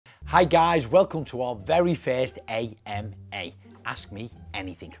Hi guys, welcome to our very first AMA, Ask Me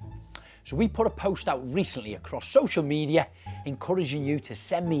Anything. So we put a post out recently across social media encouraging you to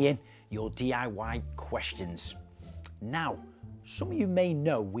send me in your DIY questions. Now, some of you may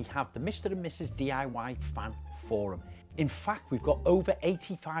know we have the Mr. and Mrs. DIY Fan Forum. In fact, we've got over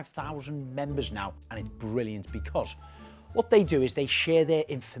 85,000 members now, and it's brilliant because what they do is they share their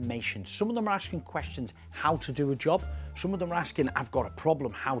information. Some of them are asking questions how to do a job. Some of them are asking, I've got a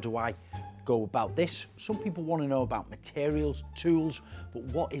problem, how do I go about this? Some people want to know about materials, tools, but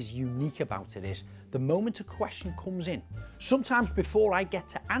what is unique about it is the moment a question comes in, sometimes before I get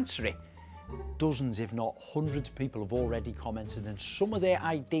to answer it, dozens if not hundreds of people have already commented, and some of their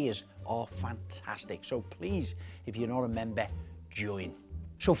ideas are fantastic. So please, if you're not a member, join.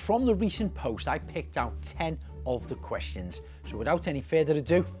 So from the recent post, I picked out 10 of the questions. So without any further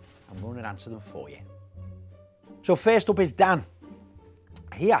ado, I'm going to answer them for you. So first up is Dan.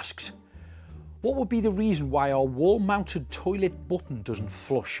 He asks, what would be the reason why our wall-mounted toilet button doesn't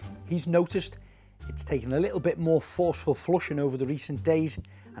flush? He's noticed it's taken a little bit more forceful flushing over the recent days,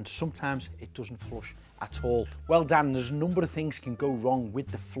 and sometimes it doesn't flush at all. Well, Dan, there's a number of things can go wrong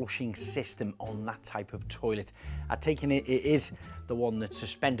with the flushing system on that type of toilet. I take it is the one that's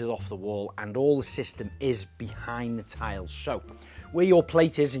suspended off the wall, and all the system is behind the tiles. So where your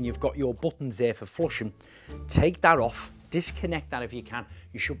plate is and you've got your buttons there for flushing, take that off, disconnect that if you can.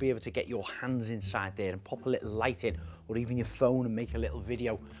 You should be able to get your hands inside there and pop a little light in, or even your phone, and make a little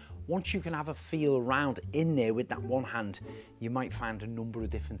video. Once you can have a feel around in there with that one hand, you might find a number of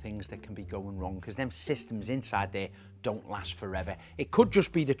different things that can be going wrong, because them systems inside there don't last forever. It could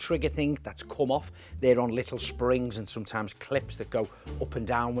just be the trigger thing that's come off. They're on little springs and sometimes clips that go up and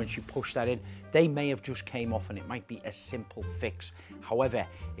down once you push that in. They may have just came off, and it might be a simple fix. However,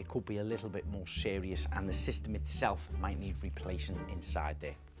 it could be a little bit more serious, and the system itself might need replacing inside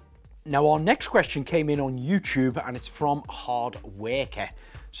there. Now, our next question came in on YouTube, and it's from Hard Worker.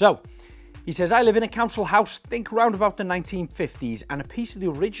 So he says, I live in a council house, think around about the 1950s, and a piece of the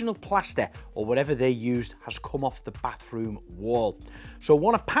original plaster or whatever they used has come off the bathroom wall. So I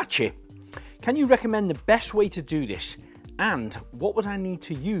want to patch it. Can you recommend the best way to do this? And what would I need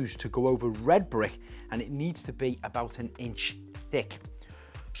to use to go over red brick? And it needs to be about 1 inch thick.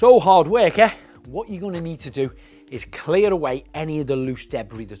 So Hard Worker, what you're going to need to do is clear away any of the loose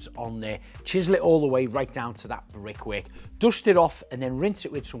debris that's on there. Chisel it all the way right down to that brickwork. Dust it off and then rinse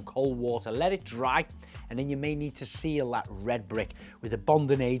it with some cold water. Let it dry, and then you may need to seal that red brick with a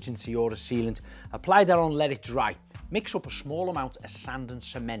bonding agency or a sealant. Apply that on, let it dry. Mix up a small amount of sand and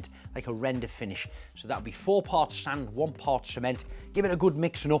cement, like a render finish. So that'll be 4 parts sand, 1 part cement. Give it a good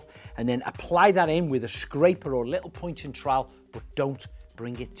mixing up, and then apply that in with a scraper or a little pointing trowel, but don't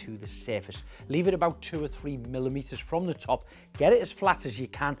bring it to the surface. Leave it about 2 or 3 millimeters from the top. Get it as flat as you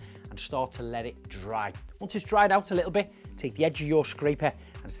can and start to let it dry. Once it's dried out a little bit, take the edge of your scraper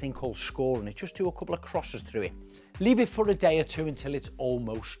and this thing called scoring it. Just do a couple of crosses through it. Leave it for a day or two until it's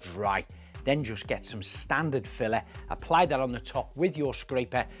almost dry. Then just get some standard filler, apply that on the top with your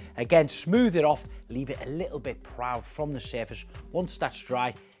scraper. Again, smooth it off, leave it a little bit proud from the surface. Once that's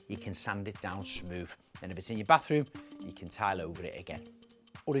dry, you can sand it down smooth. And if it's in your bathroom, you can tile over it again.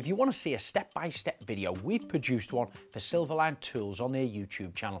 Or if you want to see a step-by-step video, we've produced one for Silverline Tools on their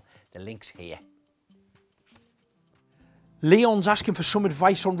YouTube channel. The link's here. Leon's asking for some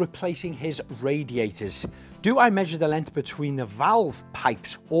advice on replacing his radiators. Do I measure the length between the valve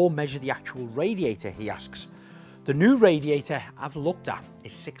pipes or measure the actual radiator, he asks. The new radiator I've looked at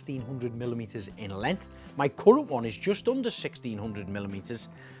is 1600 millimeters in length. My current one is just under 1600 millimeters,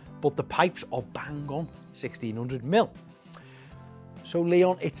 but the pipes are bang on 1600 mil. So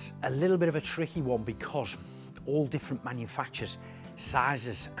Leon, it's a little bit of a tricky one because all different manufacturers,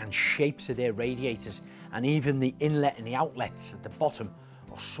 sizes and shapes of their radiators, and even the inlet and the outlets at the bottom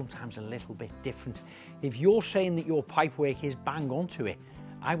are sometimes a little bit different. If you're saying that your pipework is bang onto it,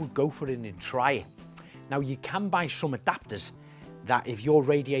 I would go for it and try it. Now you can buy some adapters that if your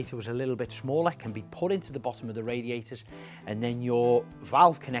radiator was a little bit smaller can be put into the bottom of the radiators, and then your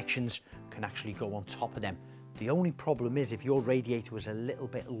valve connections can actually go on top of them. The only problem is if your radiator was a little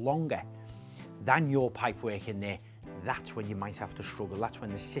bit longer than your pipework in there, that's when you might have to struggle. That's when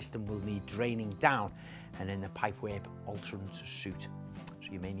the system will need draining down and then the pipework altering to suit.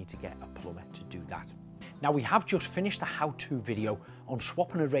 So you may need to get a plumber to do that. Now we have just finished a how-to video on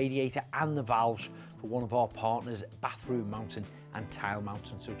swapping a radiator and the valves for one of our partners, Bathroom Mountain and Tile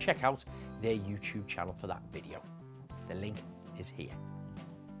Mountain. So check out their YouTube channel for that video. The link is here.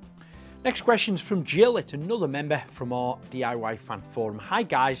 Next question's from Jill. It's another member from our DIY fan forum. Hi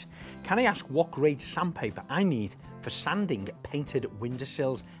guys, can I ask what grade sandpaper I need for sanding painted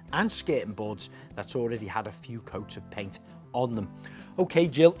windowsills and skirting boards that's already had a few coats of paint on them? Okay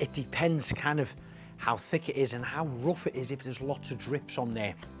Jill, it depends kind of how thick it is and how rough it is if there's lots of drips on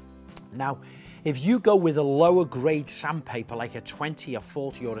there. Now, if you go with a lower grade sandpaper like a 20 or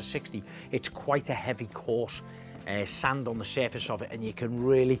 40 or a 60, it's quite a heavy coarse sand on the surface of it, and you can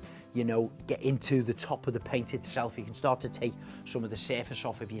really, you know, get into the top of the paint itself. You can start to take some of the surface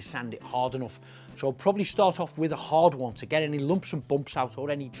off if you sand it hard enough. So I'll probably start off with a hard one to get any lumps and bumps out or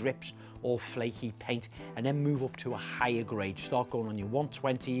any drips or flaky paint, and then move up to a higher grade. Start going on your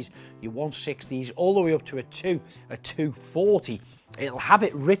 120s, your 160s, all the way up to a 240. It'll have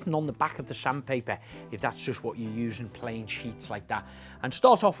it written on the back of the sandpaper if that's just what you're using, plain sheets like that. And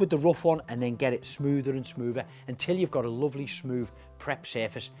start off with the rough one and then get it smoother and smoother until you've got a lovely smooth prep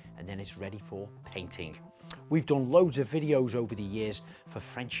surface, and then it's ready for painting. We've done loads of videos over the years for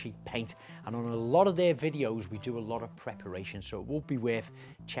French sheet paint, and on a lot of their videos we do a lot of preparation, so it will be worth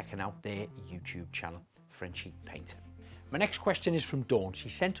checking out their YouTube channel, French sheet paint. My next question is from Dawn. She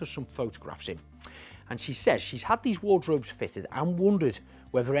sent us some photographs in, and she says she's had these wardrobes fitted and wondered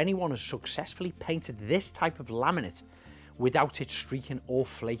whether anyone has successfully painted this type of laminate without it streaking or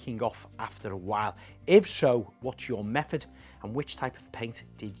flaking off after a while. If so, what's your method and which type of paint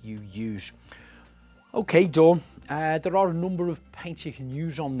did you use? Okay Dawn, there are a number of paints you can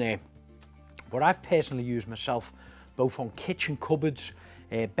use on there, but I've personally used myself both on kitchen cupboards,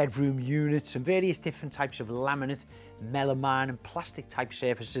 bedroom units and various different types of laminate, melamine and plastic type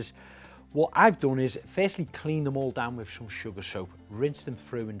surfaces. What I've done is firstly clean them all down with some sugar soap, rinse them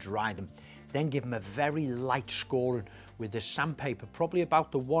through and dry them, then give them a very light scoring with the sandpaper, probably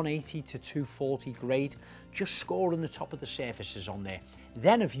about the 180 to 240 grade, just scoring the top of the surfaces on there.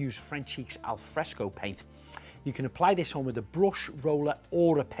 Then I've used Frenchique's Alfresco paint. You can apply this on with a brush, roller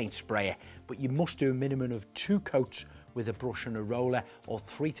or a paint sprayer, but you must do a minimum of 2 coats with a brush and a roller, or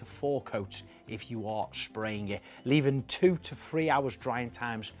 3 to 4 coats if you are spraying it, leaving 2 to 3 hours drying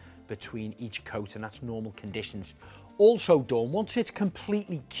times between each coat, and that's normal conditions. Also Dawn, once it's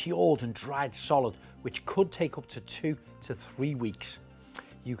completely cured and dried solid, which could take up to 2 to 3 weeks,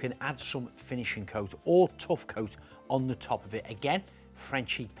 you can add some finishing coat or tough coat on the top of it. Again,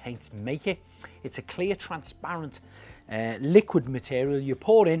 Frenchique paints make it. It's a clear, transparent liquid material you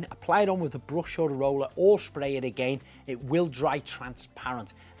pour in, apply it on with a brush or a roller or spray it again. It will dry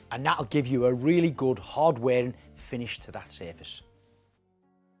transparent, and that'll give you a really good hard wearing finish to that surface.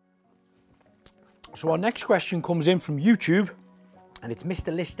 So our next question comes in from YouTube, and it's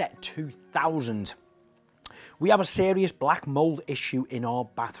Mr. Lister 2000. We have a serious black mould issue in our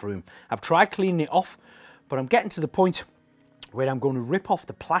bathroom. I've tried cleaning it off, but I'm getting to the point where I'm going to rip off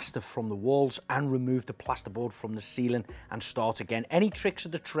the plaster from the walls and remove the plasterboard from the ceiling and start again. Any tricks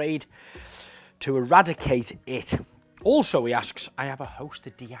of the trade to eradicate it? Also, he asks, I have a host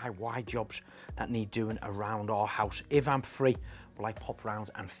of DIY jobs that need doing around our house. If I'm free, will I pop around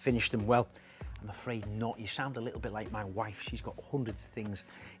and finish them? Well, I'm afraid not. You sound a little bit like my wife. She's got hundreds of things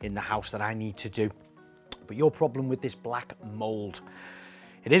in the house that I need to do. But your problem with this black mould,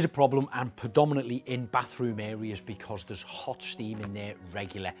 it is a problem, and predominantly in bathroom areas because there's hot steam in there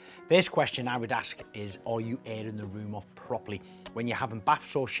regular. First question I would ask is, are you airing the room off properly? When you're having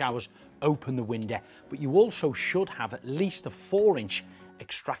baths or showers, open the window, but you also should have at least a 4-inch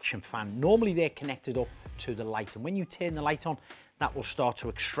extraction fan. Normally they're connected up to the light, and when you turn the light on, that will start to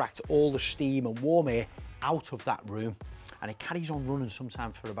extract all the steam and warm air out of that room, and it carries on running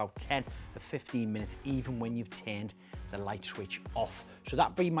sometimes for about 10 to 15 minutes, even when you've turned the light switch off. So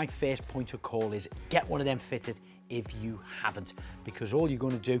that'd be my first point of call, is get one of them fitted if you haven't, because all you're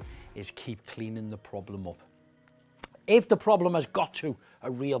going to do is keep cleaning the problem up. If the problem has got to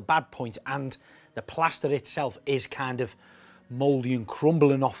a real bad point and the plaster itself is kind of mouldy and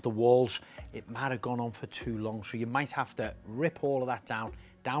crumbling off the walls, it might have gone on for too long, so you might have to rip all of that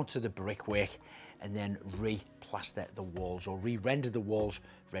down to the brickwork and then re-plaster the walls or re-render the walls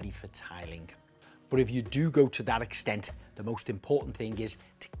ready for tiling. But if you do go to that extent, the most important thing is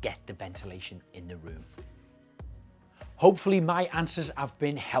to get the ventilation in the room. Hopefully my answers have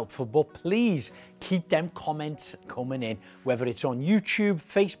been helpful, but please keep them comments coming in, whether it's on YouTube,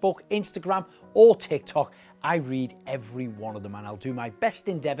 Facebook, Instagram or TikTok. I read every one of them, and I'll do my best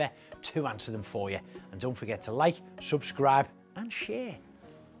endeavour to answer them for you. And don't forget to like, subscribe and share.